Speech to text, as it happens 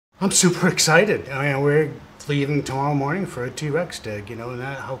I'm super excited. I mean, we're leaving tomorrow morning for a T-Rex dig, you know, and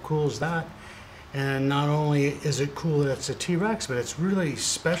how cool is that? And not only is it cool that it's a T-Rex, but it's really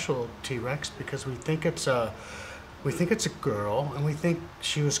special T-Rex because we think it's a girl, and we think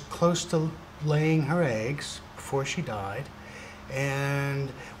she was close to laying her eggs before she died.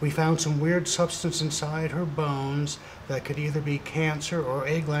 And we found some weird substance inside her bones that could either be cancer or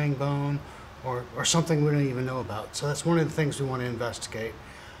egg-laying bone or something we don't even know about. So that's one of the things we want to investigate.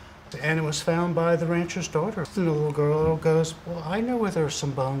 And it was found by the rancher's daughter. And the little girl goes, well, I know where there's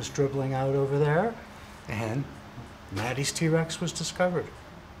some bones dribbling out over there. And Maddie's T-Rex was discovered.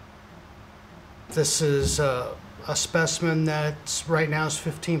 This is a specimen that's right now is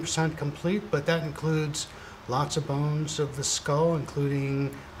 15% complete, but that includes lots of bones of the skull,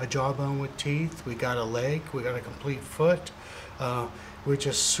 including a jawbone with teeth. We got a leg, we got a complete foot. We're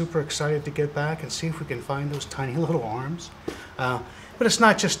just super excited to get back and see if we can find those tiny little arms. But it's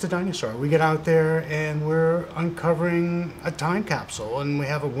not just the dinosaur. We get out there and we're uncovering a time capsule, and we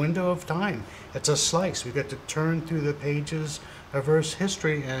have a window of time. It's a slice. We get to turn through the pages of Earth's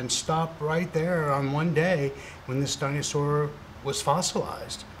history and stop right there on one day when this dinosaur was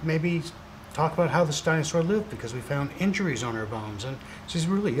fossilized. Maybe talk about how this dinosaur lived, because we found injuries on her bones, and she's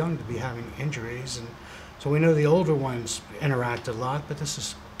really young to be having injuries. And so we know the older ones interacted a lot, but this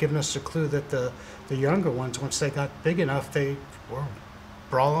has given us a clue that the younger ones, once they got big enough, they were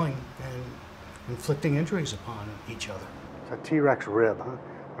brawling and inflicting injuries upon each other. It's a T-Rex rib, huh?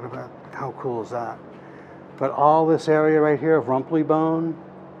 What about, how cool is that? But all this area right here of rumply bone,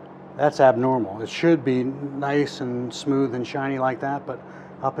 that's abnormal. It should be nice and smooth and shiny like that, but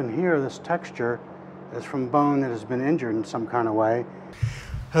up in here, this texture is from bone that has been injured in some kind of way.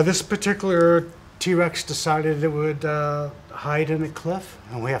 This particular T-Rex decided it would hide in a cliff,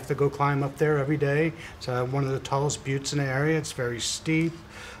 and we have to go climb up there every day. It's one of the tallest buttes in the area. It's very steep.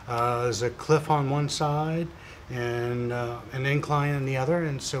 There's a cliff on one side and an incline on the other,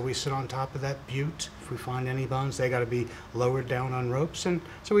 and so we sit on top of that butte. If we find any bones, they got to be lowered down on ropes, and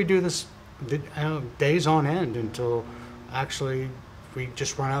so we do this days on end until actually we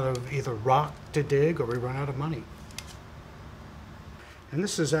just run out of either rock to dig or we run out of money. And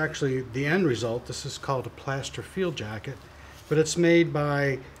this is actually the end result. This is called a plaster field jacket, but it's made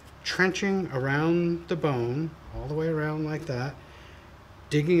by trenching around the bone, all the way around like that,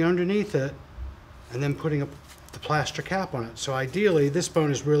 digging underneath it, and then putting the plaster cap on it. So ideally, this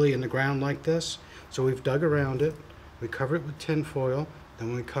bone is really in the ground like this. So we've dug around it, we cover it with tin foil,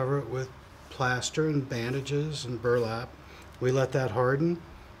 then we cover it with plaster and bandages and burlap. We let that harden,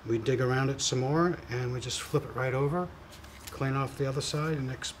 we dig around it some more, and we just flip it right over, clean off the other side,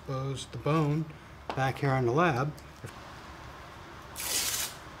 and expose the bone back here in the lab.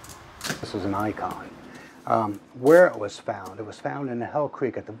 This is an icon. Where it was found in the Hell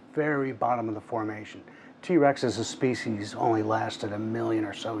Creek at the very bottom of the formation. T-Rex as a species only lasted 1 million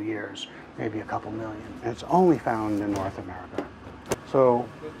or so years, maybe a couple million. And it's only found in North America. So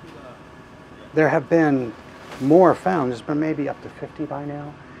there have been more found. There's been maybe up to 50 by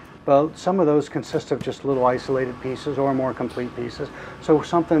now. But some of those consist of just little isolated pieces or more complete pieces. So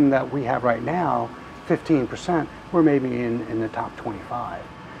something that we have right now, 15%, we're maybe in the top 25.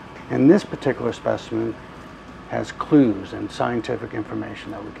 And this particular specimen has clues and scientific information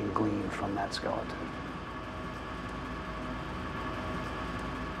that we can glean from that skeleton.